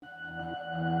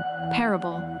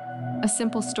Parable, a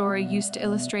simple story used to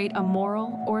illustrate a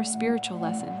moral or spiritual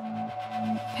lesson.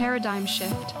 Paradigm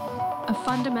shift, a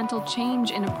fundamental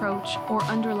change in approach or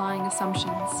underlying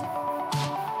assumptions.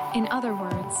 In other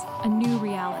words, a new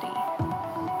reality.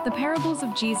 The parables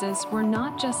of Jesus were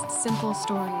not just simple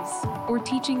stories or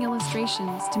teaching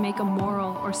illustrations to make a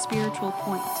moral or spiritual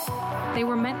point. They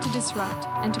were meant to disrupt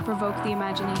and to provoke the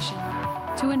imagination,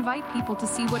 to invite people to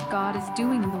see what God is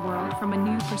doing in the world from a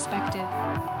new perspective.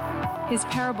 His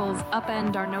parables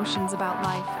upend our notions about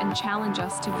life and challenge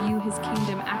us to view his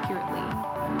kingdom accurately,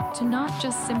 to not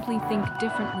just simply think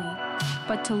differently,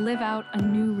 but to live out a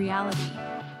new reality.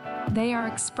 They are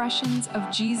expressions of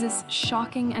Jesus'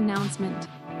 shocking announcement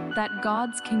that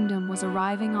God's kingdom was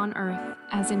arriving on earth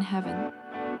as in heaven.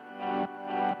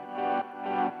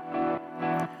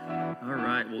 All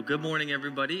right. Well, good morning,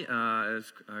 everybody.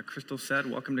 As Crystal said,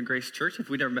 welcome to Grace Church. If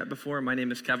we've never met before, my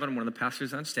name is Kevin. I'm one of the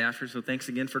pastors on staff here, so thanks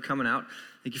again for coming out.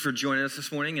 Thank you for joining us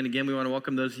this morning. And again, we want to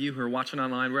welcome those of you who are watching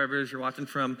online, wherever it is you're watching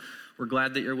from. We're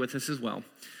glad that you're with us as well.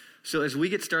 So as we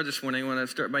get started this morning, I want to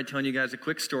start by telling you guys a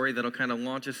quick story that'll kind of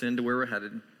launch us into where we're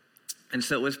headed. And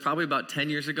so it was probably about 10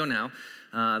 years ago now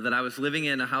that I was living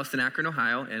in a house in Akron,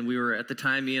 Ohio, and we were, at the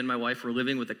time, me and my wife were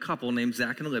living with a couple named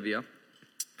Zach and Olivia.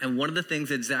 And one of the things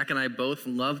that Zach and I both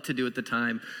loved to do at the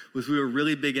time was we were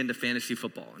really big into fantasy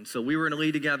football. And so we were in a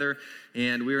league together,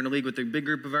 and we were in a league with a big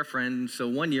group of our friends. So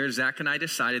one year, Zach and I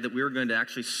decided that we were going to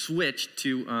actually switch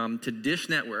to Dish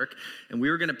Network, and we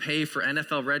were going to pay for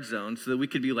NFL Red Zone so that we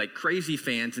could be like crazy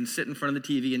fans and sit in front of the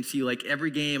TV and see like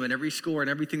every game and every score and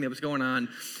everything that was going on.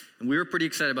 And we were pretty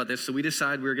excited about this, so we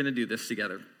decided we were going to do this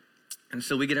together. And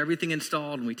so we get everything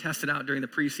installed, and we test it out during the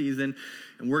preseason,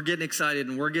 and we're getting excited,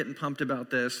 and we're getting pumped about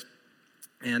this.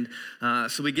 And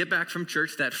so we get back from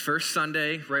church that first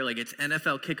Sunday, right, like it's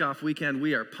NFL kickoff weekend.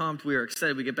 We are pumped. We are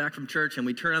excited. We get back from church, and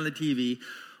we turn on the TV,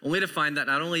 only to find that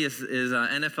not only is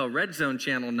NFL Red Zone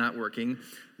channel not working,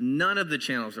 none of the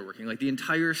channels are working. Like the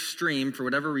entire stream, for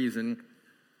whatever reason,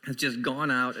 has just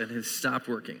gone out and has stopped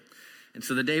working. And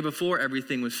so the day before,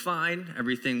 everything was fine.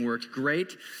 Everything worked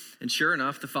great. And sure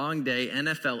enough, the following day,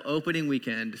 NFL opening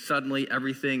weekend, suddenly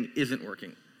everything isn't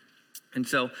working. And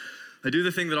so I do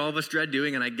the thing that all of us dread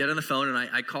doing, and I get on the phone and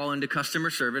I call into customer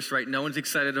service, right? No one's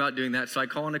excited about doing that. So I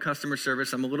call into customer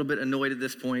service. I'm a little bit annoyed at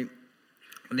this point.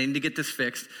 I need to get this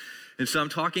fixed. And so I'm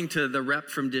talking to the rep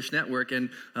from Dish Network, and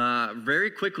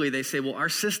very quickly they say, well, our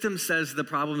system says the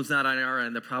problem is not on our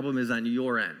end. The problem is on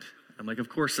your end. I'm like, of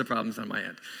course the problem's on my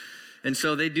end. And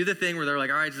so they do the thing where they're like,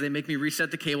 all right, so they make me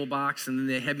reset the cable box, and then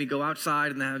they have me go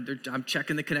outside, and I'm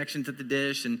checking the connections at the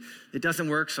dish, and it doesn't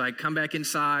work. So I come back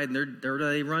inside, and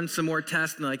they run some more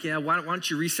tests, and they're like, yeah, why don't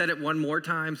you reset it one more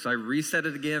time? So I reset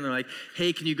it again. They're like,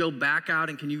 hey, can you go back out,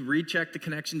 and can you recheck the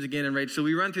connections again? And right, so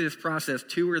we run through this process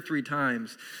 2 or 3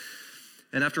 times.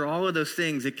 And after all of those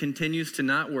things, it continues to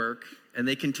not work. And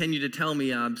they continue to tell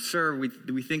me, sir,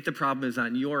 we think the problem is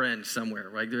on your end somewhere.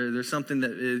 Right? There's something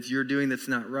that is you're doing that's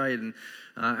not right. And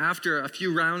after a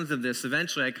few rounds of this,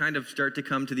 eventually I kind of start to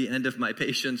come to the end of my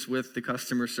patience with the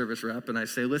customer service rep. And I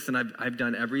say, listen, I've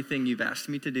done everything you've asked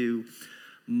me to do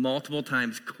multiple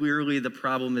times. Clearly, the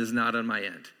problem is not on my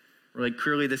end. Like,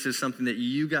 clearly, this is something that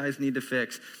you guys need to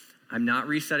fix. I'm not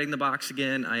resetting the box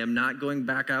again. I am not going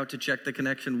back out to check the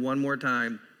connection one more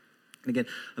time. And again,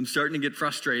 I'm starting to get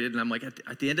frustrated, and I'm like,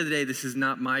 at the end of the day, this is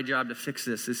not my job to fix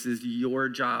this. This is your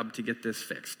job to get this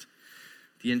fixed.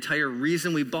 The entire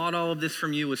reason we bought all of this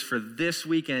from you was for this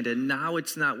weekend, and now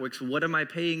it's not working. So what am I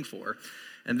paying for?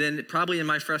 And then probably in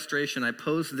my frustration, I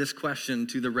posed this question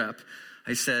to the rep.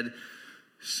 I said,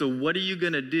 so what are you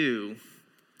going to do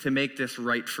to make this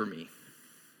right for me?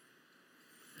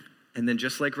 And then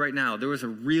just like right now, there was a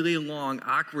really long,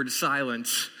 awkward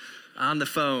silence on the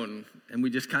phone, and we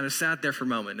just kind of sat there for a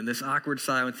moment in this awkward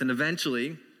silence, and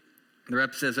eventually the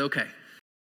rep says, okay.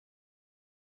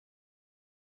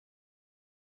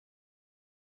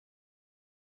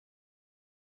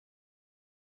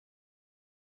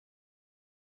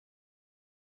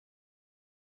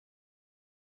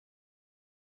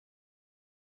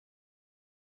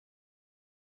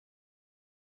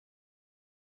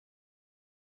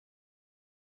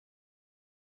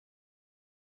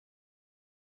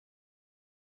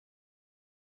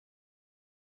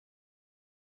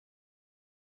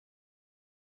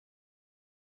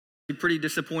 Pretty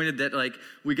disappointed that like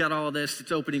we got all this,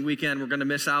 it's opening weekend, we're going to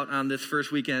miss out on this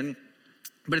first weekend.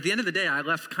 But at the end of the day, I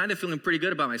left kind of feeling pretty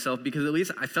good about myself because at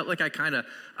least I felt like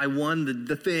I won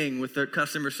the thing with the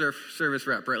customer service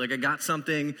rep, right? Like I got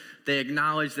something, they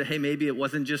acknowledged that, hey, maybe it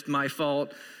wasn't just my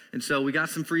fault. And so we got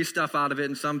some free stuff out of it,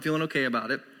 and so I'm feeling okay about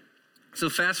it. So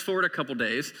fast forward a couple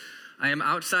days, I am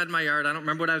outside my yard. I don't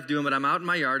remember what I was doing, but I'm out in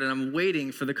my yard, and I'm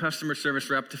waiting for the customer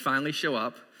service rep to finally show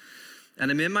up.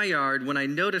 And I'm in my yard when I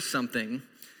notice something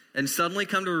and suddenly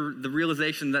come to the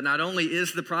realization that not only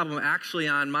is the problem actually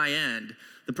on my end,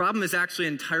 the problem is actually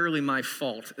entirely my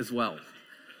fault as well.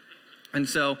 And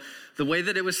so the way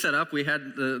that it was set up, we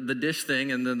had the dish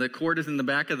thing, and then the cord is in the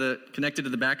back of connected to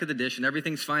the back of the dish, and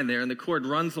everything's fine there. And the cord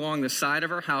runs along the side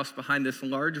of our house behind this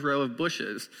large row of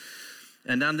bushes.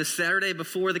 And on the Saturday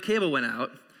before the cable went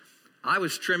out, I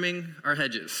was trimming our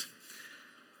hedges,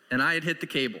 and I had hit the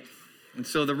cable. And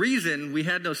so the reason we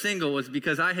had no single was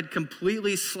because I had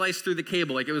completely sliced through the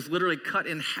cable. Like, it was literally cut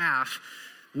in half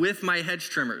with my hedge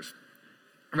trimmers,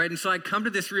 right? And so I come to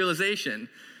this realization,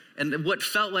 and what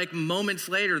felt like moments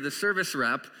later, the service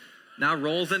rep now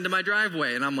rolls into my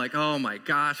driveway, and I'm like, oh my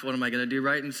gosh, what am I going to do,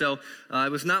 right? And so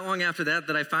it was not long after that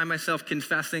I find myself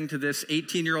confessing to this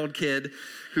 18-year-old kid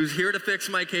who's here to fix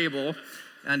my cable.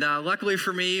 And luckily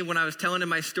for me, when I was telling him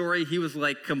my story, he was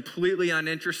like completely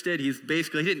uninterested. He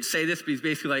didn't say this, but he's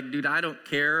basically like, dude, I don't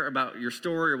care about your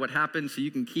story or what happened, so you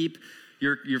can keep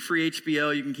your free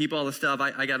HBO, you can keep all the stuff.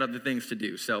 I got other things to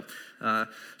do. So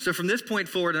from this point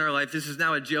forward in our life, this is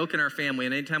now a joke in our family.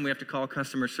 And anytime we have to call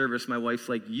customer service, my wife's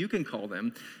like, you can call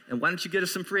them, and why don't you get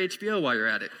us some free HBO while you're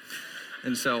at it?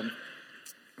 And so,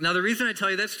 now the reason I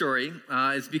tell you that story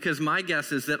is because my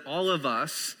guess is that all of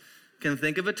us can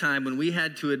think of a time when we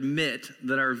had to admit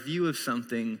that our view of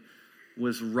something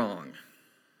was wrong.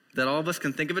 That all of us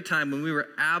can think of a time when we were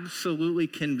absolutely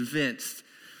convinced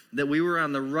that we were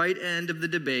on the right end of the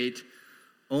debate,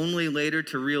 only later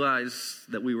to realize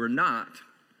that we were not,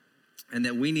 and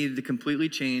that we needed to completely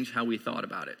change how we thought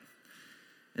about it.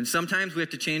 And sometimes we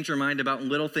have to change our mind about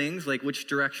little things, like which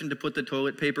direction to put the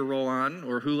toilet paper roll on,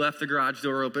 or who left the garage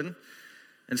door open.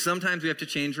 And sometimes we have to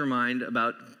change our mind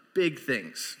about big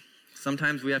things.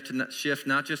 Sometimes we have to shift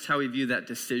not just how we view that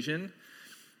decision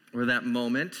or that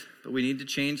moment, but we need to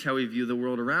change how we view the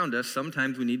world around us.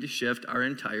 Sometimes we need to shift our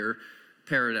entire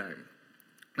paradigm.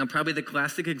 Now, probably the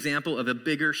classic example of a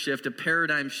bigger shift, a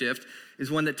paradigm shift,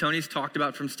 is one that Tony's talked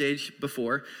about from stage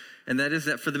before, and that is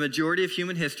that for the majority of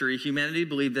human history, humanity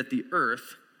believed that the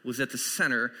Earth was at the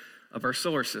center of our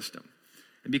solar system.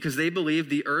 And because they believed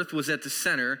the Earth was at the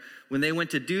center, when they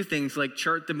went to do things like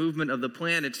chart the movement of the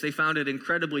planets, they found it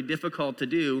incredibly difficult to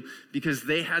do because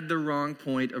they had the wrong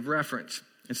point of reference.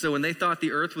 And so when they thought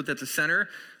the Earth was at the center,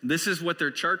 this is what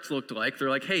their charts looked like. They're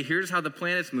like, hey, here's how the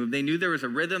planets move. They knew there was a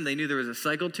rhythm, they knew there was a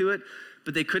cycle to it,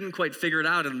 but they couldn't quite figure it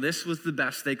out, and this was the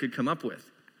best they could come up with,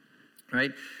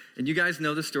 right? And you guys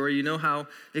know the story. You know how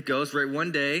it goes, right?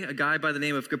 One day, a guy by the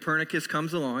name of Copernicus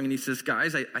comes along, and he says,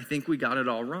 guys, I think we got it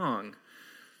all wrong.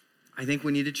 I think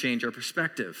we need to change our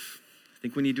perspective. I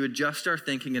think we need to adjust our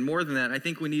thinking. And more than that, I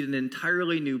think we need an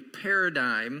entirely new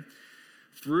paradigm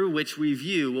through which we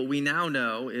view what we now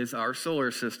know is our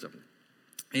solar system.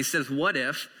 And he says, what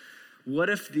if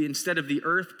instead of the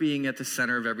Earth being at the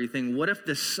center of everything, what if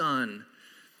the sun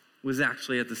was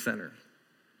actually at the center?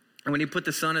 And when he put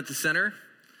the sun at the center,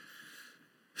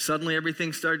 suddenly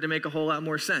everything started to make a whole lot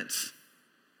more sense,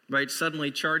 right?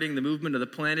 Suddenly charting the movement of the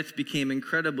planets became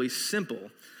incredibly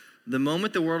simple. The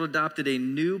moment the world adopted a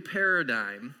new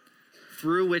paradigm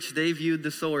through which they viewed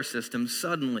the solar system,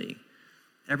 suddenly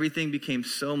everything became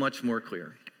so much more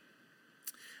clear.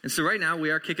 And so right now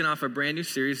we are kicking off a brand new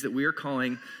series that we are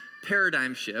calling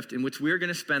Paradigm Shift, in which we are going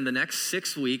to spend the next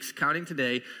 6 weeks, counting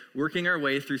today, working our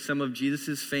way through some of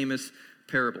Jesus' famous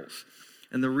parables.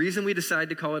 And the reason we decided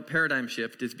to call it Paradigm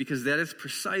Shift is because that is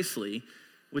precisely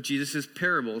what Jesus'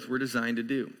 parables were designed to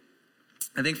do.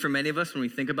 I think for many of us, when we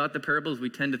think about the parables, we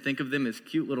tend to think of them as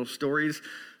cute little stories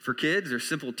for kids or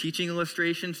simple teaching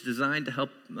illustrations designed to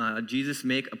help Jesus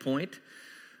make a point.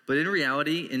 But in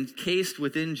reality, encased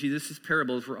within Jesus'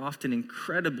 parables were often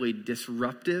incredibly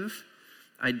disruptive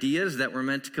ideas that were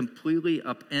meant to completely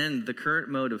upend the current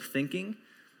mode of thinking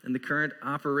and the current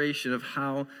operation of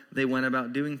how they went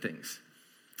about doing things.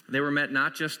 They were meant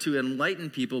not just to enlighten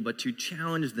people, but to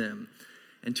challenge them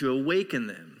and to awaken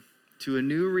them to a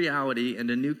new reality and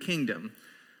a new kingdom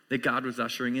that God was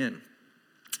ushering in.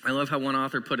 I love how one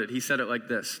author put it. He said it like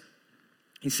this.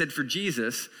 He said, for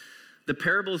Jesus, the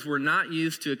parables were not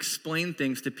used to explain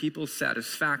things to people's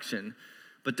satisfaction,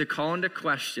 but to call into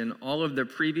question all of their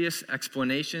previous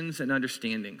explanations and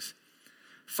understandings.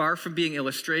 Far from being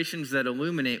illustrations that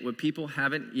illuminate what people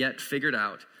haven't yet figured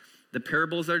out, the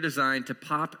parables are designed to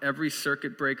pop every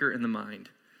circuit breaker in the mind.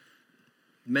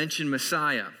 Mention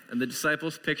Messiah, and the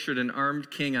disciples pictured an armed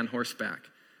king on horseback.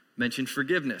 Mention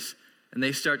forgiveness, and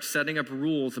they start setting up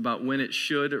rules about when it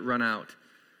should run out.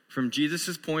 From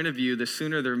Jesus' point of view, the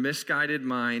sooner their misguided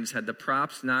minds had the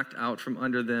props knocked out from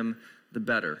under them, the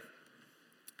better.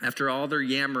 After all their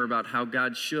yammer about how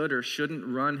God should or shouldn't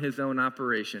run his own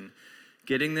operation,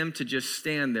 getting them to just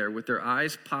stand there with their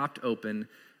eyes popped open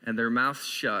and their mouths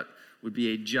shut would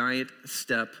be a giant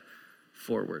step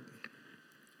forward.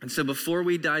 And so before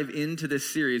we dive into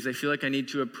this series, I feel like I need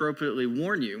to appropriately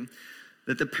warn you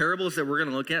that the parables that we're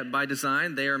going to look at, by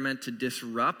design, they are meant to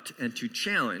disrupt and to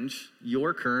challenge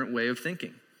your current way of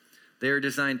thinking. They are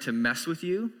designed to mess with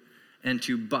you and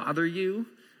to bother you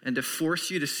and to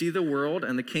force you to see the world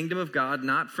and the kingdom of God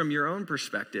not from your own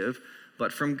perspective,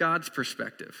 but from God's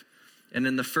perspective. And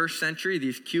in the first century,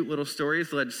 these cute little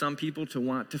stories led some people to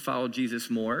want to follow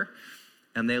Jesus more,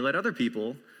 and they led other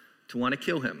people to want to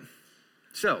kill him.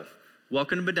 So,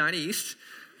 welcome to Medina East.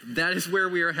 That is where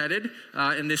we are headed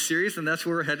in this series, and that's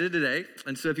where we're headed today.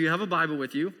 And so if you have a Bible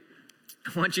with you,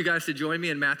 I want you guys to join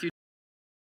me in Matthew.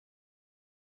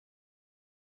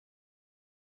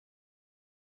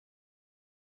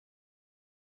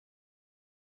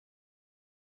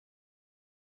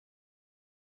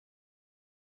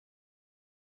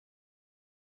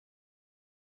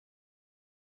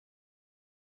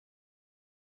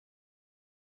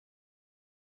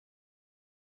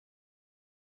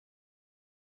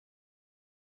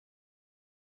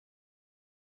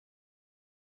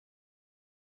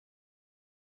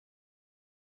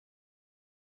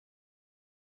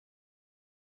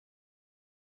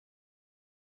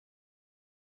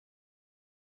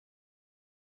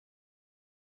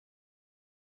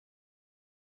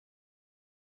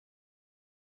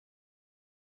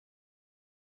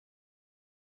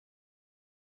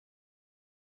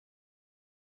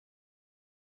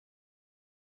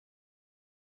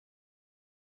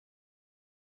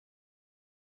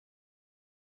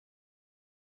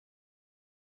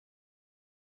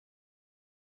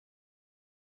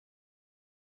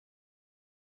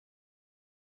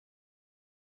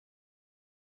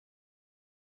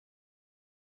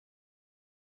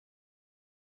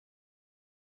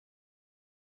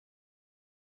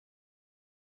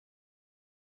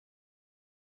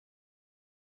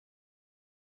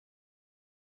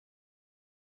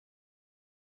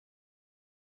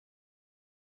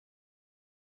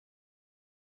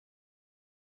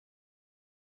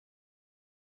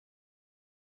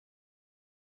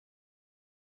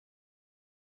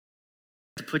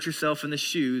 To put yourself in the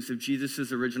shoes of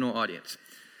Jesus' original audience.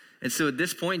 And so at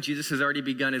this point, Jesus has already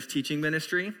begun his teaching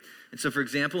ministry. And so, for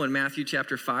example, in Matthew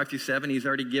chapter 5 through 7, he's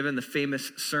already given the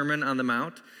famous Sermon on the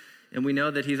Mount. And we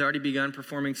know that he's already begun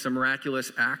performing some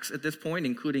miraculous acts at this point,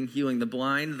 including healing the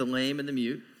blind, the lame, and the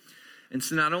mute. And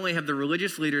so not only have the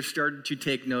religious leaders started to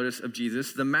take notice of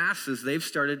Jesus, the masses, they've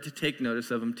started to take notice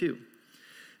of him too.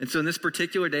 And so in this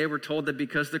particular day, we're told that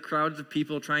because the crowds of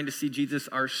people trying to see Jesus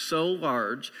are so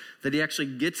large that he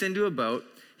actually gets into a boat,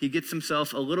 he gets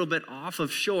himself a little bit off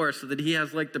of shore so that he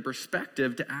has like the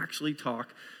perspective to actually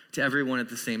talk to everyone at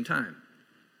the same time.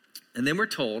 And then we're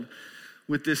told,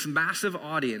 with this massive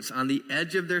audience on the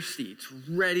edge of their seats,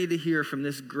 ready to hear from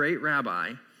this great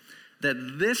rabbi,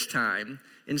 that this time,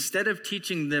 instead of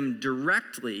teaching them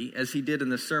directly as he did in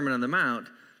the Sermon on the Mount,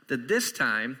 that this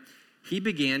time he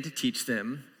began to teach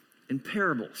them in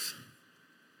parables.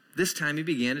 This time he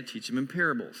began to teach them in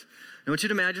parables. I want you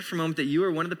to imagine for a moment that you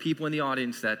are one of the people in the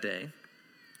audience that day,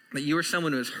 that you are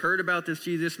someone who has heard about this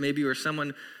Jesus. Maybe you are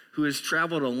someone who has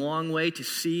traveled a long way to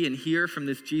see and hear from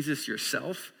this Jesus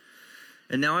yourself.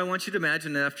 And now I want you to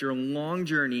imagine that after a long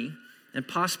journey and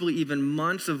possibly even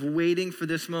months of waiting for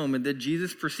this moment, that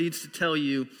Jesus proceeds to tell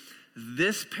you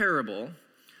this parable,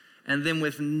 and then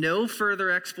with no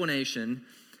further explanation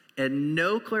and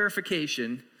no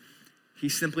clarification, he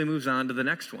simply moves on to the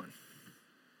next one,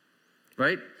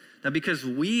 right? Now, because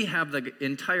we have the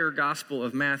entire Gospel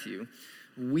of Matthew,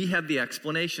 we have the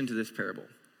explanation to this parable,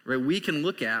 right? We can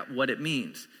look at what it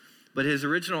means. But his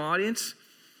original audience,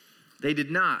 they did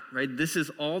not, right? This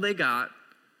is all they got.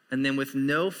 And then with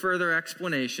no further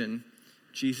explanation,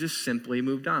 Jesus simply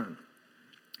moved on.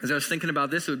 As I was thinking about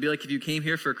this, it would be like if you came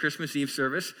here for a Christmas Eve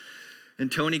service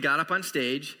and Tony got up on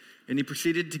stage and he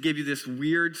proceeded to give you this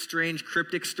weird, strange,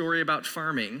 cryptic story about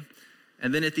farming.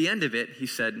 And then at the end of it, he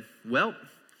said, well,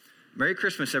 Merry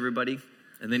Christmas, everybody.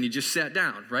 And then he just sat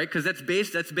down, right? Because that's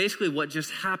basically what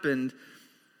just happened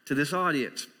to this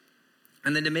audience.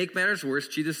 And then to make matters worse,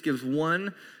 Jesus gives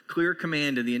one clear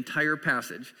command in the entire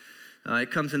passage.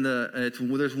 It comes in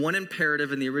there's one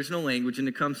imperative in the original language, and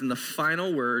it comes in the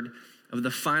final word of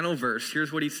the final verse.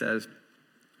 Here's what he says.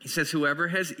 He says, whoever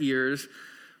has ears,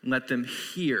 let them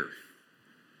hear.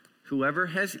 Whoever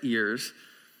has ears,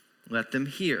 let them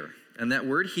hear. And that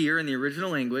word hear in the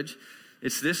original language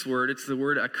It's this word. It's the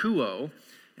word akuo,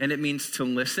 and it means to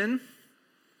listen,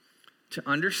 to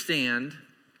understand,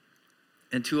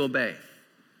 and to obey.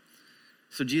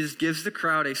 So Jesus gives the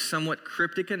crowd a somewhat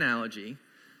cryptic analogy,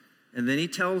 and then he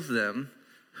tells them,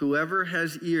 whoever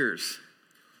has ears,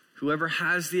 whoever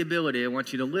has the ability, I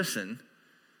want you to listen,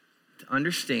 to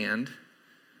understand,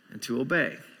 and to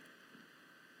obey.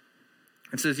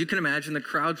 And so as you can imagine, the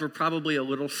crowds were probably a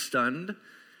little stunned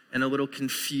and a little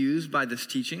confused by this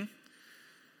teaching.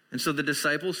 And so the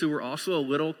disciples, who were also a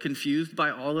little confused by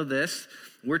all of this,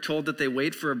 we're told that they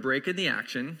wait for a break in the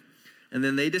action, and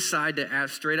then they decide to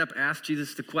straight up ask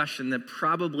Jesus the question that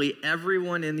probably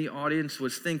everyone in the audience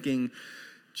was thinking,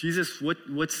 Jesus,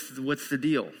 what's the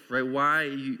deal, right?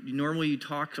 Why normally you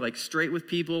talk like straight with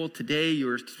people. Today you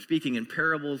were speaking in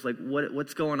parables. Like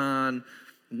what's going on?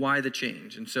 Why the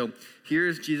change? And so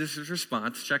here's Jesus'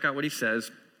 response. Check out what he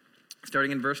says,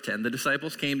 starting in verse 10. The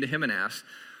disciples came to him and asked,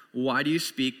 why do you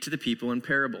speak to the people in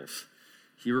parables?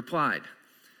 He replied,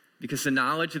 because the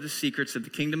knowledge of the secrets of the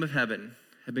kingdom of heaven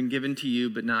have been given to you,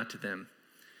 but not to them.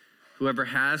 Whoever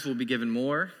has will be given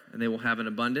more, and they will have an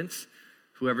abundance.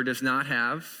 Whoever does not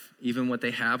have, even what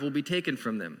they have will be taken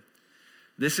from them.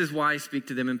 This is why I speak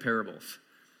to them in parables.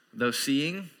 Though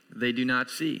seeing, they do not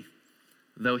see.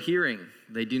 Though hearing,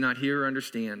 they do not hear or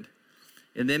understand.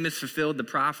 In them is fulfilled the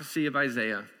prophecy of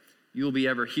Isaiah. You will be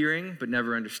ever hearing, but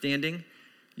never understanding.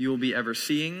 You will be ever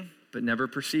seeing, but never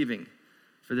perceiving.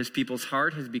 For this people's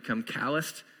heart has become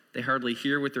calloused. They hardly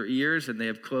hear with their ears, and they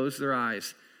have closed their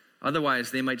eyes.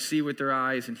 Otherwise, they might see with their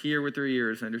eyes and hear with their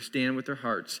ears, understand with their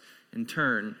hearts, and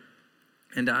turn,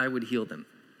 and I would heal them.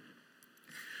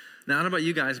 Now, I don't know about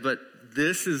you guys, but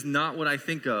this is not what I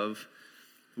think of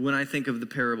when I think of the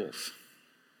parables.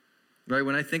 Right?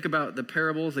 When I think about the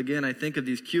parables, again, I think of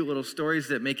these cute little stories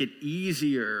that make it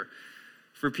easier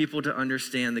for people to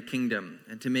understand the kingdom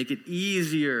and to make it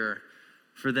easier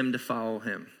for them to follow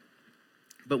him.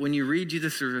 But when you read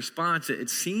Jesus' response, it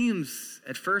seems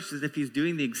at first as if he's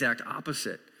doing the exact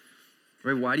opposite.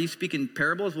 Right? Why do you speak in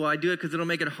parables? Well, I do it because it'll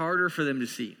make it harder for them to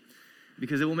see,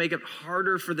 because it will make it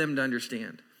harder for them to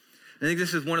understand. I think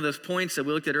this is one of those points that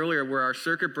we looked at earlier where our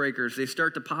circuit breakers, they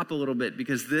start to pop a little bit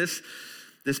because this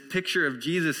picture of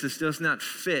Jesus, this does not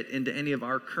fit into any of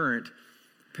our current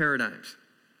paradigms.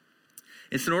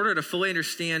 It's in order to fully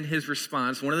understand his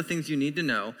response, one of the things you need to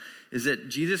know is that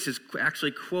Jesus is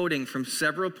actually quoting from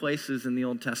several places in the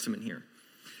Old Testament here.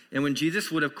 And when Jesus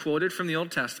would have quoted from the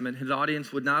Old Testament, his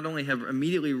audience would not only have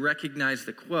immediately recognized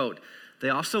the quote, they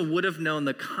also would have known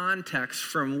the context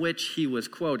from which he was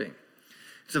quoting.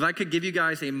 So if I could give you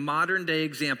guys a modern day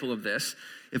example of this,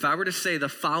 if I were to say the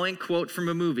following quote from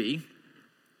a movie,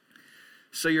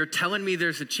 so you're telling me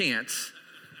there's a chance,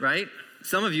 right?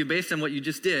 Some of you, based on what you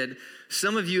just did,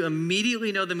 some of you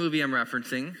immediately know the movie I'm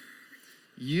referencing.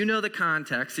 You know the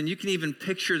context, and you can even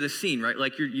picture the scene, right?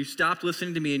 Like you stopped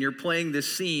listening to me, and you're playing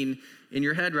this scene in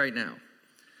your head right now.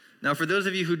 Now, for those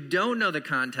of you who don't know the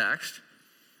context,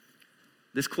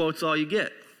 this quote's all you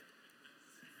get.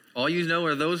 All you know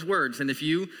are those words, and if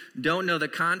you don't know the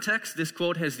context, this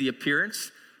quote has the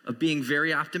appearance of being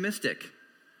very optimistic,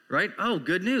 right? Oh,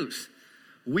 good news.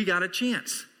 We got a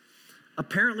chance.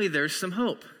 Apparently, there's some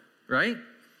hope, right?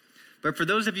 But for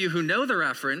those of you who know the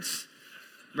reference,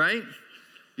 right,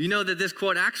 you know that this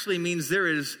quote actually means there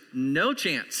is no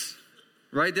chance,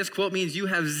 right? This quote means you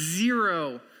have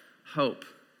zero hope.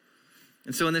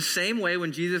 And so in the same way,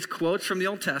 when Jesus quotes from the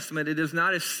Old Testament, it is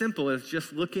not as simple as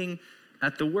just looking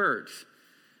at the words.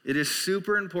 It is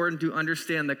super important to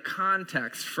understand the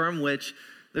context from which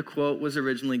the quote was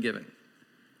originally given.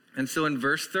 And so in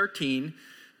verse 13,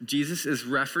 Jesus is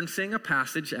referencing a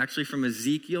passage actually from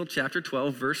Ezekiel chapter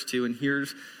 12, verse 2, and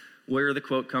here's where the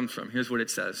quote comes from. Here's what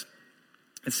it says.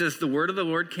 It says, the word of the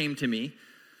Lord came to me,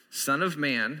 Son of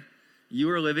man, you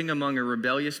are living among a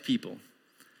rebellious people.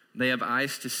 They have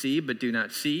eyes to see, but do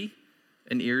not see,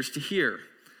 and ears to hear,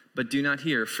 but do not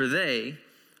hear, for they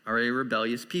are a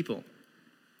rebellious people.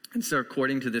 And so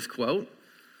according to this quote,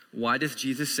 why does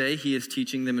Jesus say he is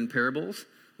teaching them in parables?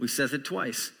 He says it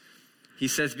twice. He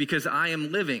says, because I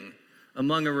am living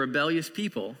among a rebellious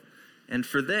people, and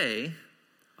for they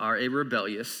are a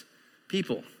rebellious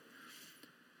people.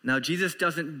 Now, Jesus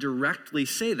doesn't directly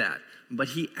say that, but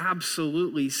he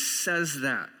absolutely says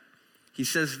that. He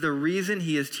says the reason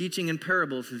he is teaching in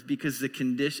parables is because the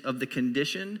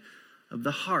condition of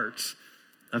the hearts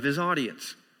of his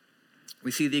audience. We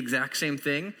see the exact same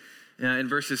thing in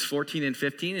verses 14 and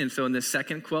 15. And so in the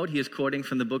second quote, he is quoting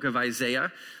from the book of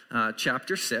Isaiah,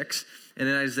 chapter 6. And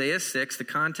in Isaiah 6, the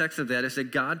context of that is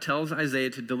that God tells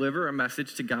Isaiah to deliver a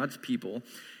message to God's people.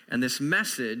 And this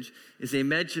message is a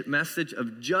message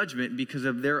of judgment because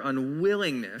of their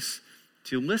unwillingness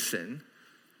to listen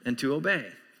and to obey.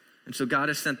 And so God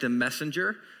has sent them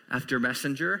messenger after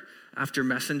messenger after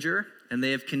messenger, and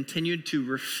they have continued to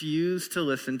refuse to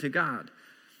listen to God.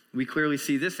 We clearly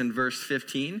see this in verse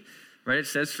 15, right? It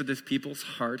says, for this people's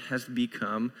heart has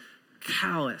become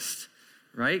calloused,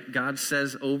 right? God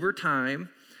says over time,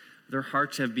 their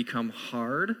hearts have become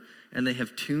hard, and they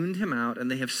have tuned him out, and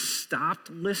they have stopped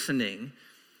listening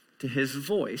to his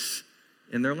voice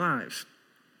in their lives.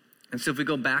 And so if we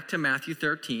go back to Matthew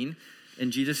 13,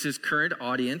 and Jesus' current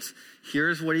audience,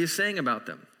 here's what he's saying about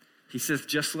them. He says,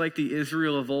 just like the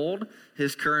Israel of old,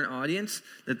 his current audience,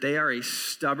 that they are a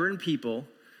stubborn people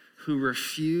who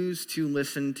refuse to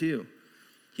listen to.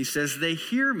 He says, they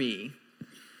hear me,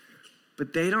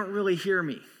 but they don't really hear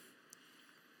me.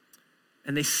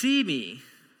 And they see me,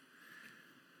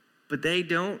 but they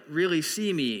don't really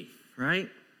see me, right?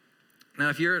 Now,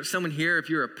 if you're someone here, if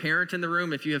you're a parent in the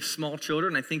room, if you have small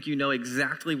children, I think you know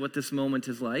exactly what this moment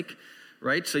is like,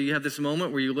 right? So you have this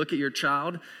moment where you look at your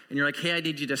child and you're like, hey, I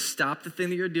need you to stop the thing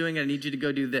that you're doing. I need you to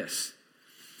go do this.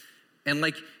 And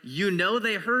like, you know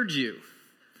they heard you,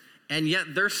 and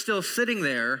yet they're still sitting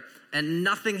there and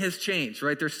nothing has changed,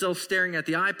 right? They're still staring at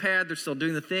the iPad. They're still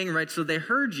doing the thing, right? So they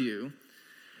heard you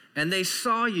and they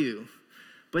saw you,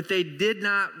 but they did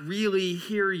not really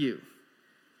hear you,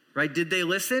 right? Did they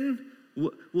listen?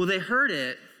 Well, they heard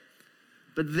it,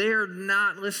 but they're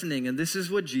not listening. And this is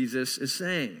what Jesus is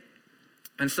saying.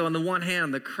 And so on the one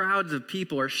hand, the crowds of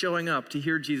people are showing up to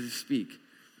hear Jesus speak,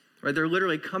 right? They're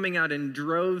literally coming out in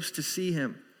droves to see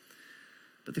him.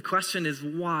 But the question is,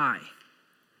 why?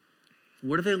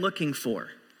 What are they looking for?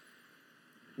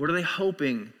 What are they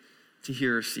hoping to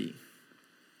hear or see?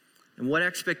 And what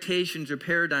expectations or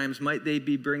paradigms might they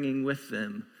be bringing with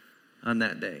them on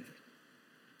that day?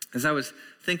 As I was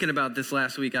thinking about this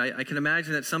last week, I can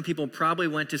imagine that some people probably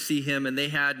went to see him and they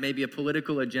had maybe a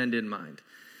political agenda in mind.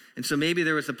 And so maybe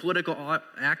there was a political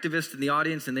activist in the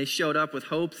audience and they showed up with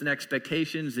hopes and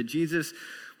expectations that Jesus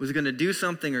was going to do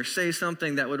something or say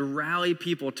something that would rally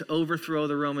people to overthrow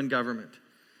the Roman government,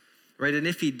 right? And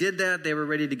if he did that, they were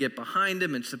ready to get behind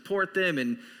him and support them.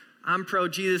 And I'm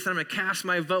pro-Jesus, I'm going to cast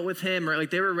my vote with him, right?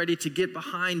 Like they were ready to get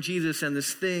behind Jesus and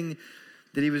this thing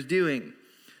that he was doing.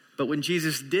 But when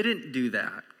Jesus didn't do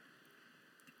that,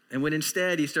 and when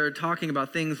instead he started talking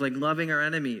about things like loving our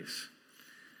enemies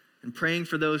and praying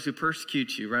for those who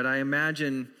persecute you, right? I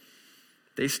imagine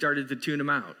they started to tune him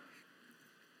out.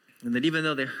 And that even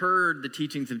though they heard the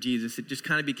teachings of Jesus, it just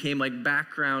kind of became like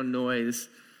background noise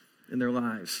in their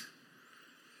lives.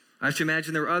 I have to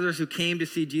imagine there were others who came to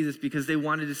see Jesus because they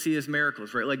wanted to see his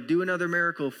miracles, right? Like, do another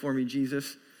miracle for me,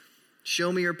 Jesus.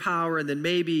 Show me your power, and then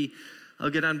maybe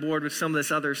I'll get on board with some of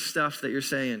this other stuff that you're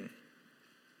saying.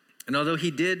 And although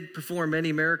he did perform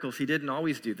many miracles, he didn't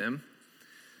always do them.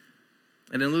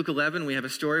 And in Luke 11, we have a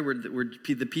story where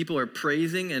the people are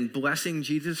praising and blessing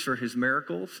Jesus for his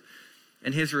miracles.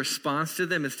 And his response to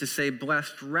them is to say,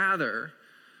 blessed rather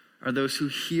are those who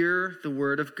hear the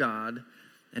word of God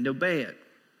and obey it.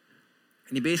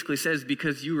 And he basically says,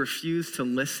 because you refuse to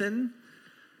listen,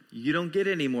 you don't get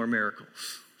any more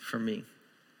miracles from me.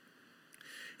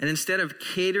 And instead of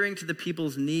catering to the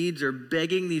people's needs or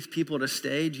begging these people to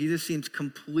stay, Jesus seems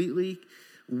completely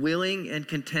willing and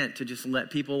content to just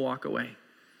let people walk away.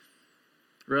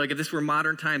 Or like if this were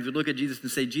modern times, we'd look at Jesus and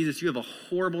say, Jesus, you have a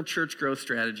horrible church growth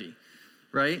strategy,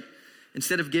 right?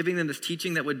 Instead of giving them this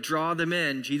teaching that would draw them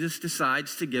in, Jesus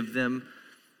decides to give them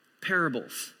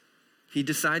parables. He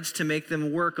decides to make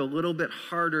them work a little bit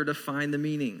harder to find the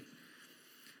meaning.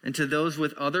 And to those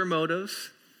with other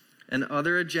motives and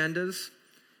other agendas,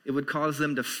 it would cause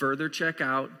them to further check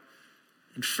out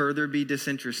and further be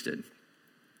disinterested.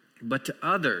 But to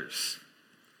others,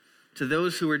 to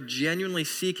those who are genuinely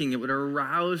seeking, it would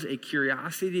arouse a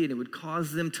curiosity and it would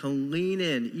cause them to lean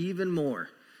in even more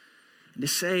and to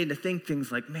say and to think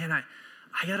things like, man,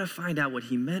 I got to find out what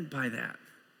he meant by that.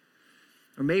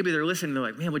 Or maybe they're listening, they're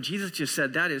like, man, what Jesus just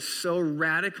said, that is so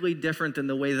radically different than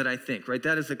the way that I think, right?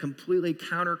 That is a completely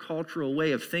countercultural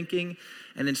way of thinking.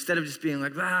 And instead of just being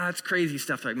like, that's crazy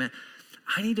stuff, they're like, man,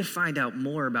 I need to find out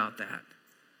more about that.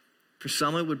 For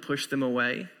some, it would push them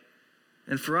away.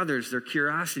 And for others, their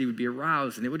curiosity would be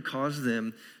aroused and it would cause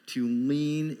them to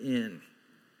lean in.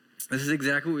 This is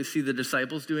exactly what we see the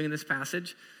disciples doing in this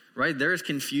passage, right? They're as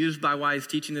confused by why he's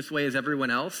teaching this way as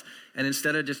everyone else. And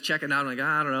instead of just checking out like,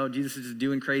 I don't know, Jesus is just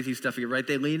doing crazy stuff, right?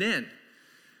 They lean in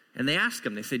and they ask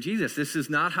him, they say, Jesus, this is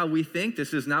not how we think.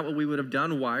 This is not what we would have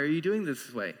done. Why are you doing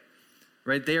this way?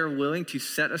 Right? They are willing to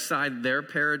set aside their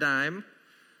paradigm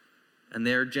And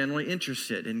they're generally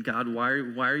interested in God, why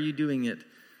are you doing it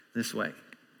this way?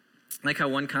 Like how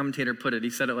one commentator put it, he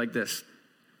said it like this.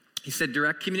 He said,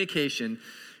 direct communication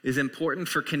is important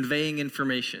for conveying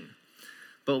information,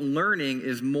 but learning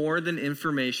is more than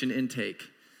information intake,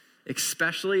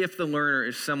 especially if the learner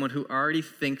is someone who already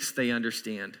thinks they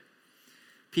understand.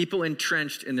 People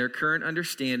entrenched in their current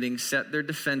understanding set their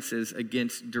defenses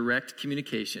against direct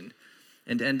communication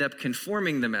and end up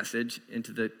conforming the message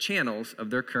into the channels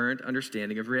of their current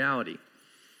understanding of reality.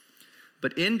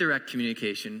 But indirect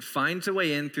communication finds a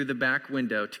way in through the back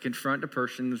window to confront a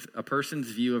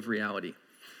person's view of reality.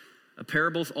 A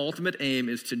parable's ultimate aim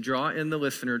is to draw in the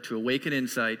listener to awaken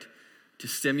insight, to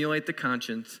stimulate the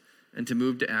conscience, and to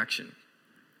move to action.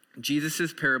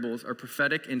 Jesus' parables are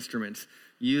prophetic instruments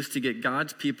used to get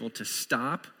God's people to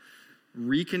stop,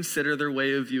 reconsider their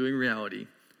way of viewing reality,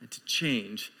 and to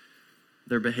change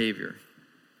their behavior.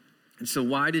 And so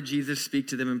why did Jesus speak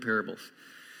to them in parables?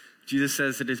 Jesus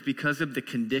says it is because of the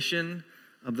condition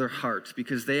of their hearts,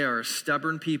 because they are a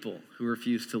stubborn people who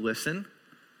refuse to listen,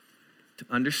 to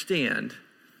understand,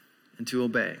 and to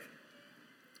obey.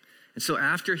 And so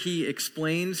after he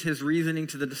explains his reasoning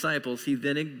to the disciples, he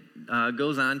then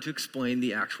goes on to explain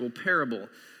the actual parable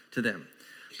to them.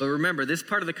 But remember, this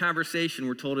part of the conversation,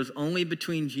 we're told, is only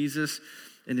between Jesus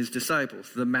and his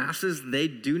disciples. The masses, they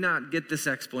do not get this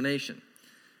explanation.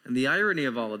 And the irony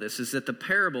of all of this is that the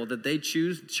parable that they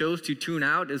chose to tune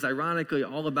out is ironically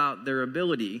all about their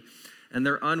ability and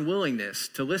their unwillingness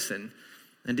to listen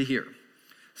and to hear.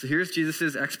 So here's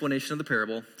Jesus' explanation of the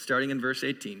parable, starting in verse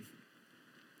 18.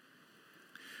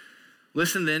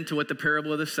 Listen then to what the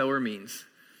parable of the sower means.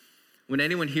 When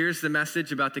anyone hears the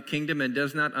message about the kingdom and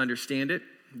does not understand it,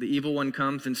 the evil one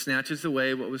comes and snatches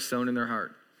away what was sown in their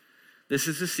heart. This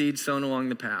is the seed sown along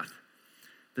the path.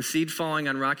 The seed falling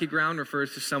on rocky ground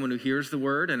refers to someone who hears the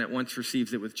word and at once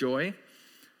receives it with joy.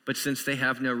 But since they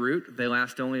have no root, they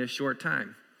last only a short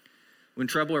time. When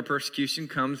trouble or persecution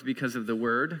comes because of the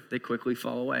word, they quickly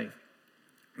fall away.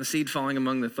 The seed falling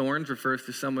among the thorns refers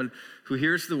to someone who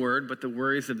hears the word, but the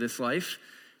worries of this life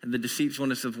and the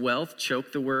deceitfulness of wealth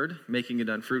choke the word, making it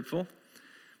unfruitful.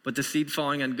 But the seed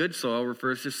falling on good soil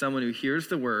refers to someone who hears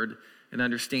the word and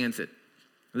understands it.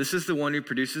 This is the one who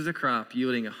produces a crop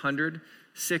yielding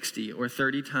 160 or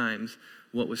 30 times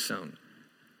what was sown.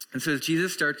 And so as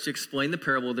Jesus starts to explain the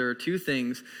parable, there are two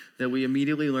things that we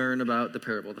immediately learn about the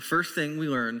parable. The first thing we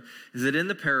learn is that in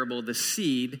the parable, the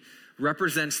seed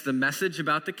represents the message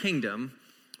about the kingdom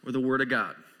or the word of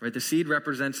God, right? The seed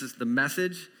represents the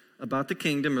message about the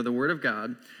kingdom or the word of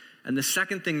God. And the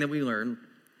second thing that we learn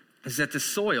is that the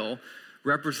soil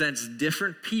represents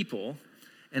different people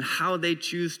and how they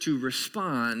choose to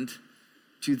respond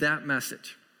to that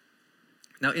message.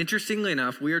 Now, interestingly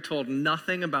enough, we are told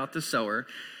nothing about the sower,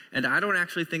 and I don't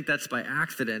actually think that's by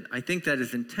accident. I think that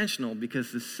is intentional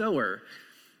because the sower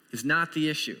is not the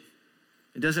issue.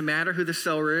 It doesn't matter who the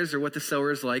sower is or what the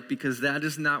sower is like, because that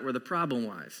is not where the problem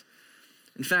lies.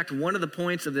 In fact, one of the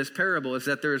points of this parable is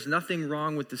that there is nothing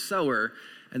wrong with the sower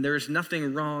and there is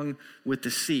nothing wrong with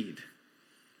the seed.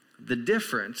 The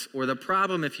difference, or the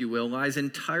problem, if you will, lies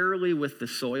entirely with the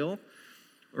soil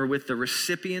or with the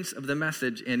recipients of the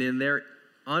message and in their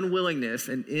unwillingness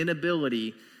and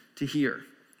inability to hear,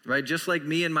 right? Just like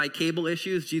me and my cable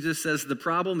issues, Jesus says the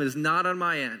problem is not on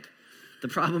my end. The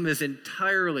problem is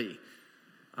entirely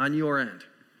on your end.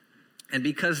 And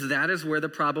because that is where the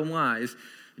problem lies,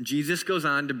 Jesus goes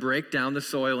on to break down the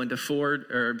soil into four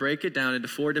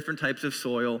different types of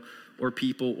soil or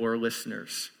people or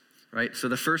listeners, right? So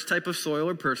the first type of soil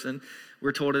or person,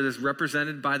 we're told it is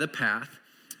represented by the path,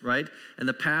 right? And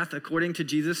the path, according to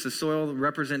Jesus, the soil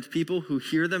represents people who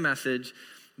hear the message,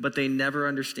 but they never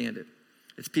understand it.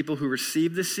 It's people who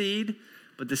receive the seed,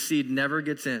 but the seed never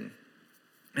gets in.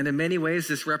 And in many ways,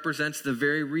 this represents the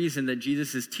very reason that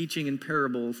Jesus is teaching in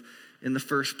parables in the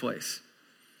first place.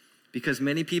 Because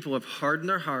many people have hardened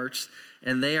their hearts,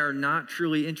 and they are not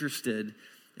truly interested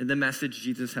in the message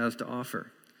Jesus has to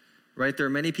offer. Right? There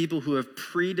are many people who have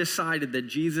pre-decided that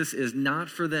Jesus is not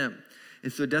for them.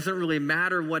 And so it doesn't really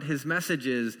matter what his message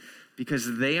is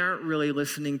because they aren't really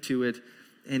listening to it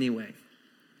anyway.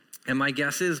 And my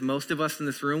guess is most of us in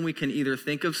this room, we can either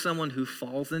think of someone who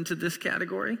falls into this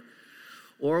category,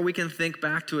 or we can think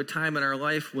back to a time in our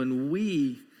life when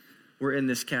we were in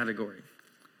this category,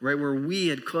 right? Where we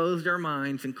had closed our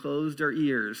minds and closed our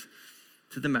ears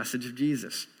to the message of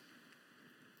Jesus.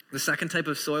 The second type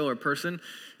of soil or person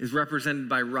is represented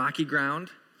by rocky ground.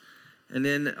 And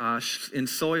then in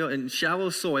shallow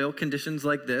soil conditions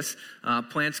like this,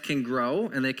 plants can grow,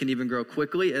 and they can even grow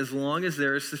quickly as long as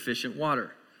there is sufficient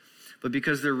water. But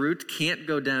because their roots can't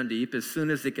go down deep, as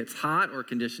soon as it gets hot or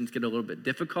conditions get a little bit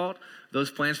difficult, those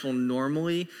plants will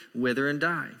normally wither and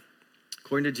die.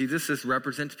 According to Jesus, this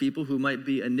represents people who might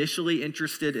be initially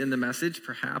interested in the message,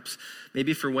 perhaps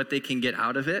maybe for what they can get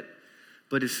out of it.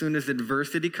 But as soon as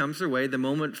adversity comes their way, the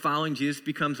moment following Jesus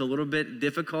becomes a little bit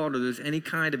difficult or there's any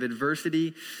kind of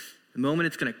adversity, the moment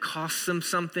it's going to cost them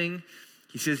something,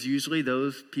 he says usually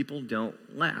those people don't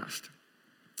last.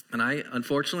 And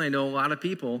unfortunately, I know a lot of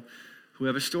people who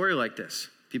have a story like this.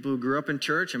 People who grew up in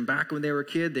church, and back when they were a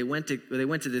kid, they went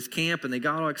to this camp and they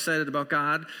got all excited about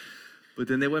God, but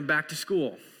then they went back to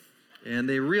school. And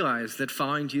they realized that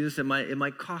following Jesus, it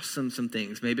might cost them some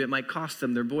things. Maybe it might cost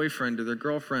them their boyfriend or their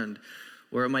girlfriend,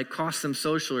 or it might cost them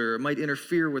socially, or it might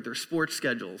interfere with their sports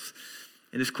schedules.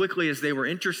 And as quickly as they were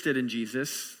interested in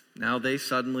Jesus, now they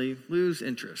suddenly lose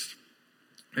interest.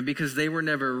 And because they were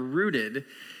never rooted,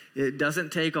 it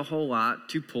doesn't take a whole lot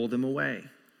to pull them away.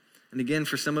 And again,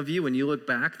 for some of you, when you look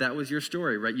back, that was your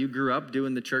story, right? You grew up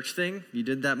doing the church thing. You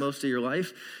did that most of your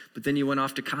life. But then you went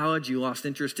off to college. You lost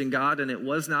interest in God. And it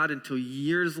was not until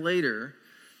years later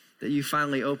that you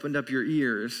finally opened up your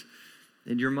ears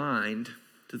and your mind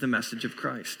to the message of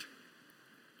Christ.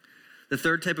 The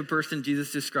third type of person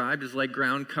Jesus described is like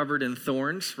ground covered in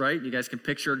thorns, right? You guys can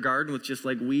picture a garden with just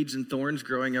like weeds and thorns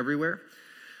growing everywhere.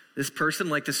 This person,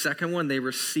 like the second one, they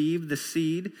receive the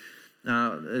seed.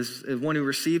 As one who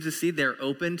receives the seed, they're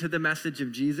open to the message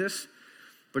of Jesus.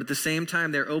 But at the same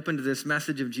time, they're open to this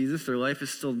message of Jesus. Their life is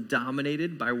still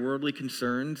dominated by worldly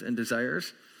concerns and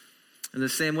desires. In the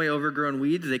same way, overgrown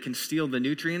weeds, they can steal the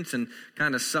nutrients and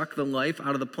kind of suck the life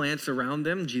out of the plants around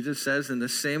them. Jesus says in the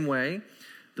same way,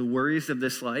 the worries of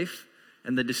this life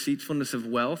and the deceitfulness of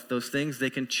wealth, those things, they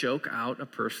can choke out a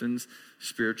person's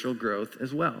spiritual growth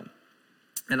as well.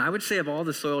 And I would say of all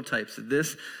the soil types,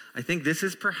 I think this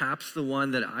is perhaps the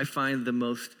one that I find the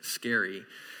most scary,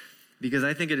 because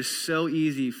I think it is so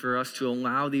easy for us to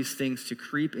allow these things to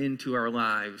creep into our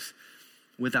lives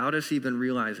without us even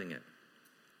realizing it.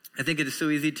 I think it is so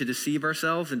easy to deceive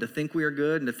ourselves and to think we are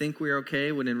good and to think we are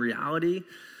okay, when in reality,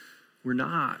 we're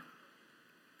not.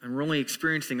 And we're only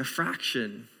experiencing a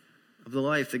fraction of the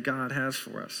life that God has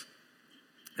for us.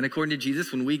 And according to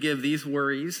Jesus, when we give these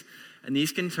worries and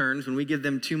these concerns, when we give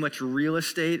them too much real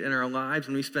estate in our lives,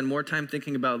 when we spend more time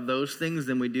thinking about those things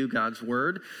than we do God's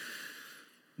word,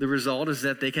 the result is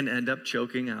that they can end up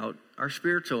choking out our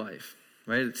spiritual life,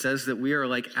 right? It says that we are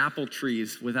like apple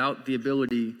trees without the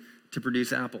ability to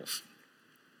produce apples.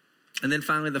 And then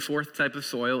finally, the fourth type of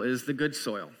soil is the good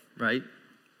soil, right?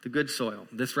 The good soil.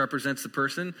 This represents the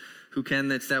person who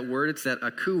it's that word, it's that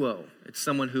akuo. It's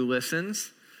someone who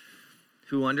listens,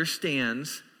 who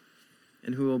understands,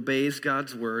 and who obeys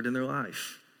God's word in their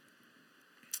life.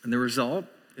 And the result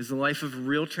is a life of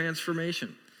real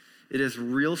transformation. It is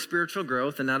real spiritual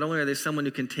growth, and not only are they someone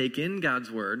who can take in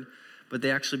God's word, but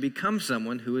they actually become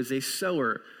someone who is a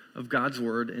sower of God's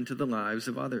word into the lives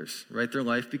of others, right? Their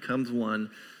life becomes one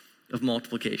of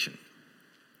multiplication.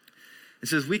 And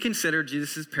so as we consider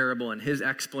Jesus' parable and his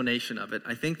explanation of it,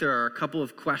 I think there are a couple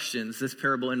of questions this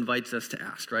parable invites us to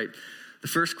ask, right? The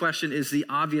first question is the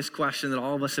obvious question that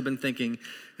all of us have been thinking,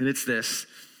 and it's this.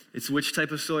 It's, which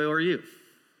type of soil are you?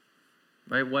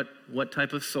 Right? What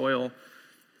type of soil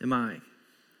am I?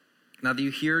 Now that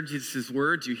you hear Jesus'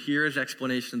 words, you hear his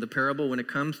explanation of the parable, when it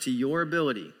comes to your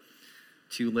ability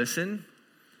to listen,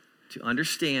 to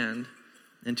understand,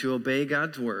 and to obey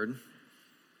God's word,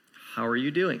 how are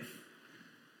you doing?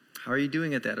 How are you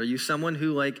doing at that? Are you someone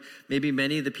who, like maybe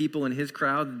many of the people in his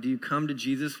crowd, do you come to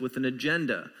Jesus with an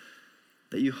agenda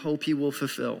that you hope he will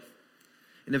fulfill?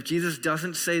 And if Jesus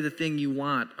doesn't say the thing you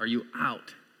want, are you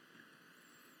out?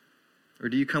 Or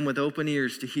do you come with open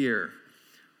ears to hear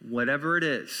whatever it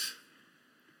is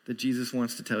that Jesus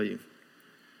wants to tell you?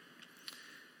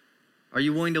 Are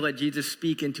you willing to let Jesus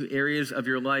speak into areas of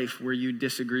your life where you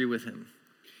disagree with him?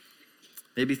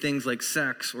 Maybe things like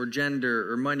sex or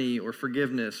gender or money or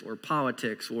forgiveness or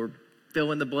politics, or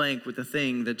fill in the blank with the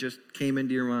thing that just came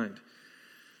into your mind.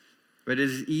 But it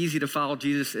is easy to follow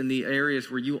Jesus in the areas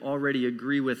where you already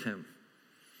agree with him.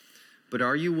 But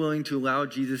are you willing to allow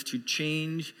Jesus to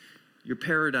change your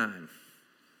paradigm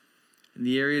in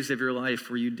the areas of your life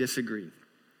where you disagree?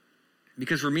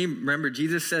 Because remember,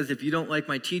 Jesus says, if you don't like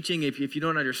my teaching, if you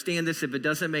don't understand this, if it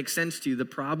doesn't make sense to you, the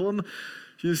problem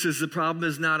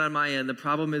is not on my end. The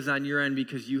problem is on your end,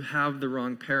 because you have the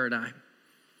wrong paradigm.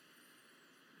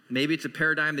 Maybe it's a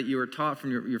paradigm that you were taught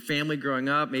from your family growing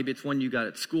up. Maybe it's one you got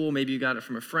at school. Maybe you got it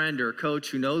from a friend or a coach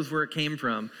who knows where it came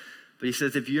from. But he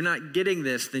says, if you're not getting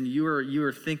this, then you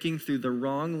are thinking through the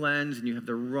wrong lens and you have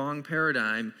the wrong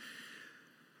paradigm.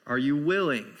 Are you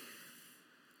willing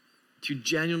to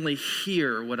genuinely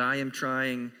hear what I am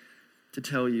trying to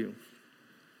tell you?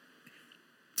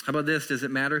 How about this? Does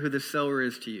it matter who the sower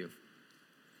is to you?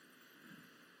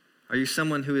 Are you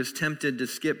someone who is tempted to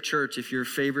skip church if your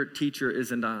favorite teacher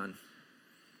isn't on?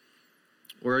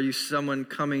 Or are you someone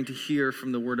coming to hear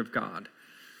from the Word of God?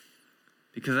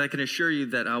 Because I can assure you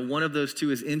that one of those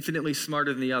two is infinitely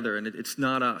smarter than the other, and it's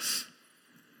not us.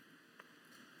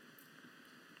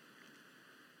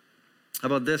 How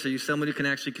about this? Are you someone who can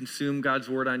actually consume God's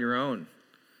Word on your own?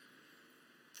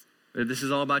 Or this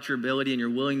is all about your ability and your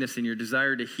willingness and your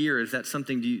desire to hear. Is that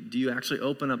something, do you actually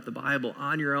open up the Bible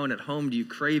on your own at home? Do you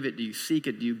crave it? Do you seek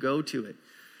it? Do you go to it?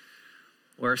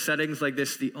 Or are settings like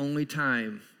this the only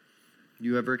time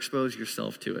you ever expose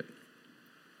yourself to it?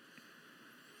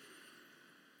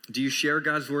 Do you share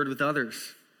God's Word with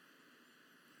others?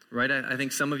 Right? I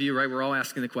think some of you, right, we're all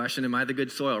asking the question, am I the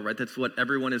good soil, right? That's what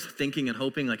everyone is thinking and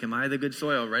hoping, like, am I the good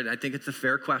soil, right? I think it's a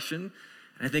fair question.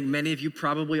 And I think many of you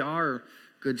probably are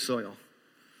good soil.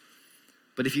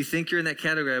 But if you think you're in that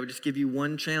category, I would just give you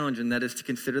one challenge, and that is to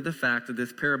consider the fact that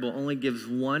this parable only gives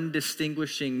one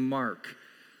distinguishing mark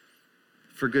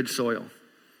for good soil.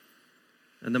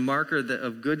 And the marker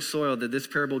of good soil that this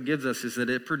parable gives us is that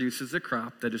it produces a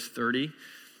crop that is 30,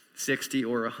 60,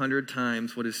 or 100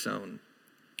 times what is sown.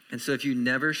 And so if you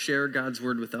never share God's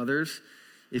Word with others,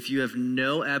 if you have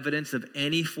no evidence of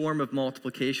any form of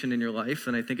multiplication in your life,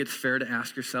 then I think it's fair to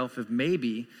ask yourself if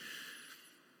maybe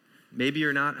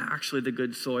you're not actually the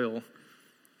good soil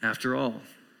after all.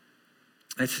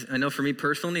 I know for me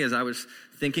personally, as I was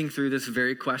thinking through this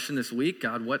very question this week,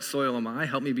 God, what soil am I?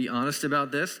 Help me be honest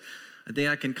about this. I think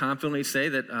I can confidently say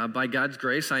that by God's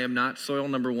grace, I am not soil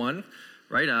number one,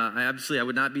 right? I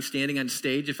would not be standing on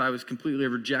stage if I was completely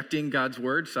rejecting God's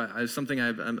Word. So it's something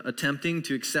I'm attempting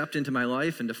to accept into my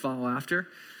life and to follow after.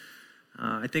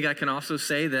 I think I can also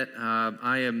say that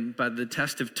I am, by the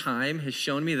test of time, has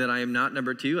shown me that I am not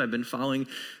number two. I've been following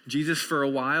Jesus for a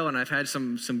while, and I've had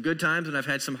some good times, and I've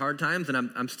had some hard times,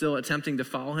 and I'm still attempting to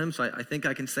follow him. So I think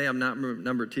I can say I'm not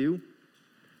number two.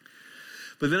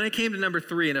 But then I came to number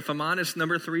three, and if I'm honest,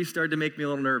 number three started to make me a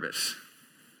little nervous.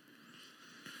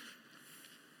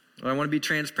 I want to be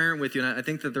transparent with you, and I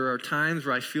think that there are times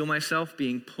where I feel myself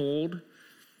being pulled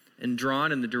and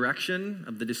drawn in the direction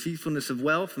of the deceitfulness of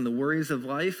wealth and the worries of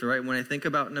life, right? When I think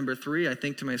about number three, I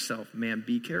think to myself, man,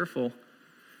 be careful.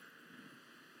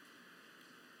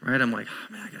 Right? I'm like,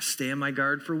 oh, man, I got to stay on my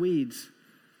guard for weeds.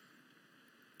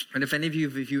 And if any of you,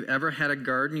 if you've ever had a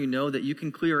garden, you know that you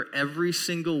can clear every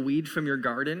single weed from your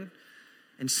garden,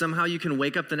 and somehow you can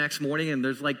wake up the next morning and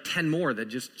there's like 10 more that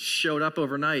just showed up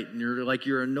overnight, and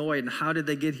you're annoyed, and how did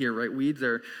they get here, right? Weeds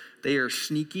they are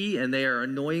sneaky, and they are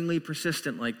annoyingly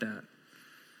persistent like that.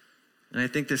 And I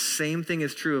think the same thing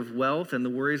is true of wealth and the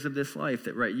worries of this life,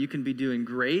 that, right, you can be doing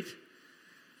great,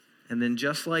 and then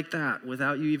just like that,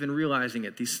 without you even realizing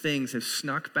it, these things have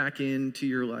snuck back into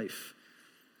your life.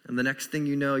 And the next thing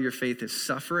you know, your faith is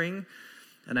suffering,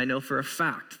 and I know for a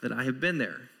fact that I have been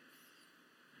there.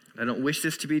 I don't wish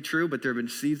this to be true, but there have been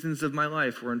seasons of my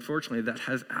life where, unfortunately, that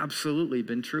has absolutely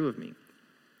been true of me.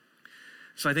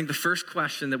 So I think the first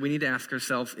question that we need to ask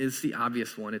ourselves is the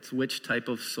obvious one. It's, which type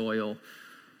of soil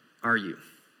are you?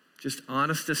 Just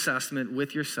honest assessment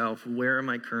with yourself. Where am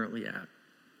I currently at?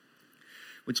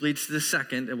 Which leads to the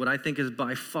second, and what I think is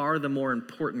by far the more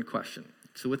important question.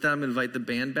 So with that, I'm going to invite the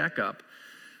band back up.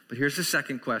 But here's the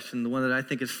second question, the one that I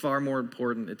think is far more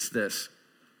important. It's this.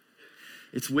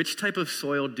 It's, which type of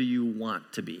soil do you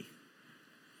want to be?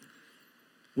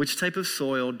 Which type of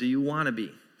soil do you want to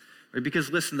be? Right? Because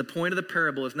listen, the point of the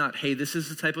parable is not, hey, this is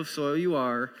the type of soil you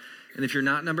are, and if you're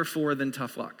not number 4, then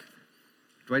tough luck.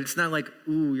 Right? It's not like,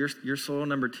 ooh, you're soil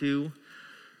number 2.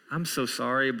 I'm so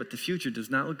sorry, but the future does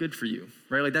not look good for you.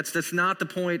 Right? Like that's not the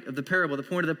point of the parable. The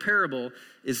point of the parable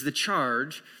is the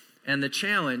charge and the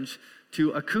challenge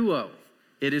to akuo.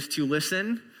 It is to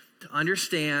listen, to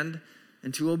understand,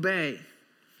 and to obey.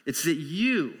 It's that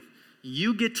you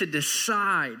get to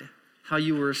decide how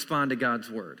you will respond to God's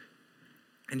word.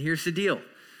 And here's the deal.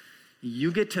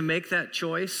 You get to make that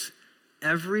choice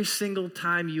every single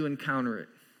time you encounter it.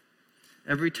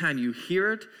 Every time you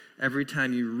hear it, every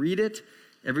time you read it,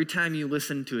 every time you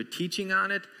listen to a teaching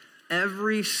on it,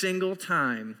 every single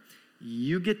time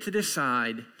you get to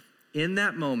decide in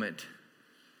that moment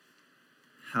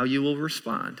how you will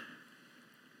respond.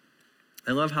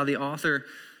 I love how the author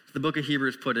of the book of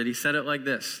Hebrews put it. He said it like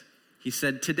this. He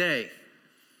said, today,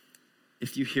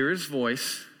 if you hear his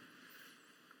voice,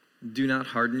 do not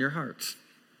harden your hearts.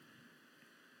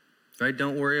 Right?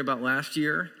 Don't worry about last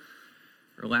year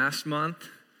or last month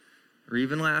or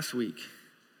even last week.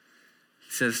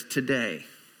 He says, today,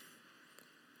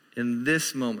 in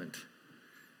this moment,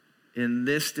 in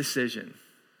this decision,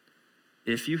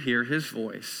 if you hear his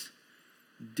voice,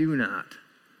 do not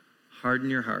harden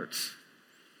your hearts.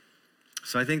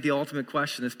 So I think the ultimate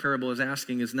question this parable is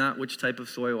asking is not which type of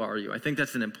soil are you. I think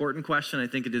that's an important question. I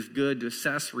think it is good to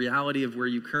assess reality of where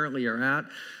you currently are at.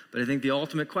 But I think the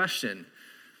ultimate question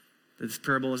that this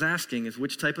parable is asking is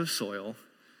which type of soil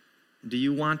do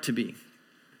you want to be?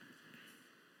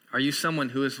 Are you someone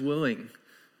who is willing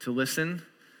to listen,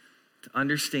 to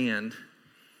understand,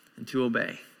 and to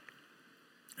obey?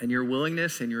 And your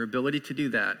willingness and your ability to do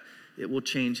that, it will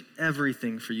change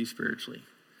everything for you spiritually.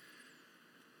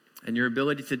 And your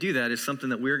ability to do that is something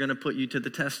that we're going to put you to the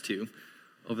test to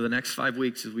over the next 5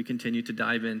 weeks as we continue to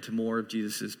dive into more of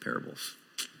Jesus' parables.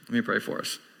 Let me pray for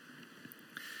us.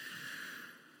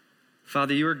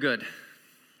 Father, you are good,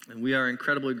 and we are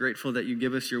incredibly grateful that you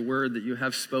give us your word, that you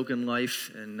have spoken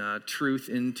life and truth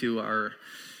into our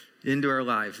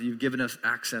lives, that you've given us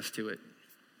access to it.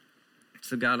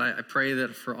 So God, I pray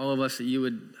that for all of us that you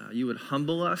would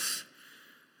humble us,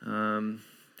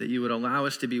 that you would allow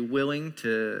us to be willing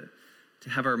to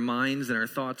have our minds and our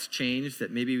thoughts changed,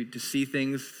 that maybe to see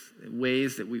things in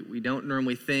ways that we don't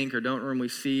normally think or don't normally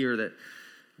see, or that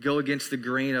go against the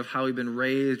grain of how we've been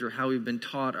raised or how we've been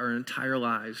taught our entire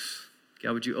lives.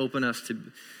 God, would you open us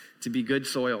to be good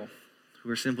soil who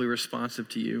are simply responsive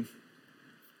to you?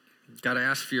 God, I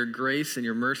ask for your grace and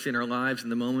your mercy in our lives in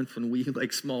the moments when we,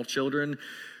 like small children,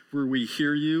 where we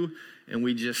hear you and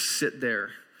we just sit there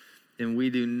and we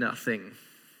do nothing.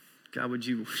 God, would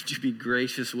you be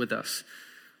gracious with us?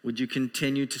 Would you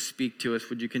continue to speak to us?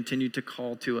 Would you continue to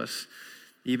call to us,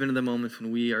 even in the moments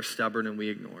when we are stubborn and we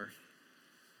ignore?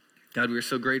 God, we are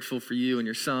so grateful for you and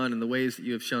your Son and the ways that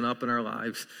you have shown up in our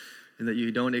lives and that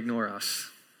you don't ignore us.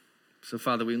 So,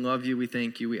 Father, we love you. We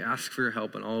thank you. We ask for your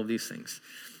help in all of these things.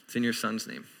 It's in your Son's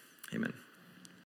name. Amen.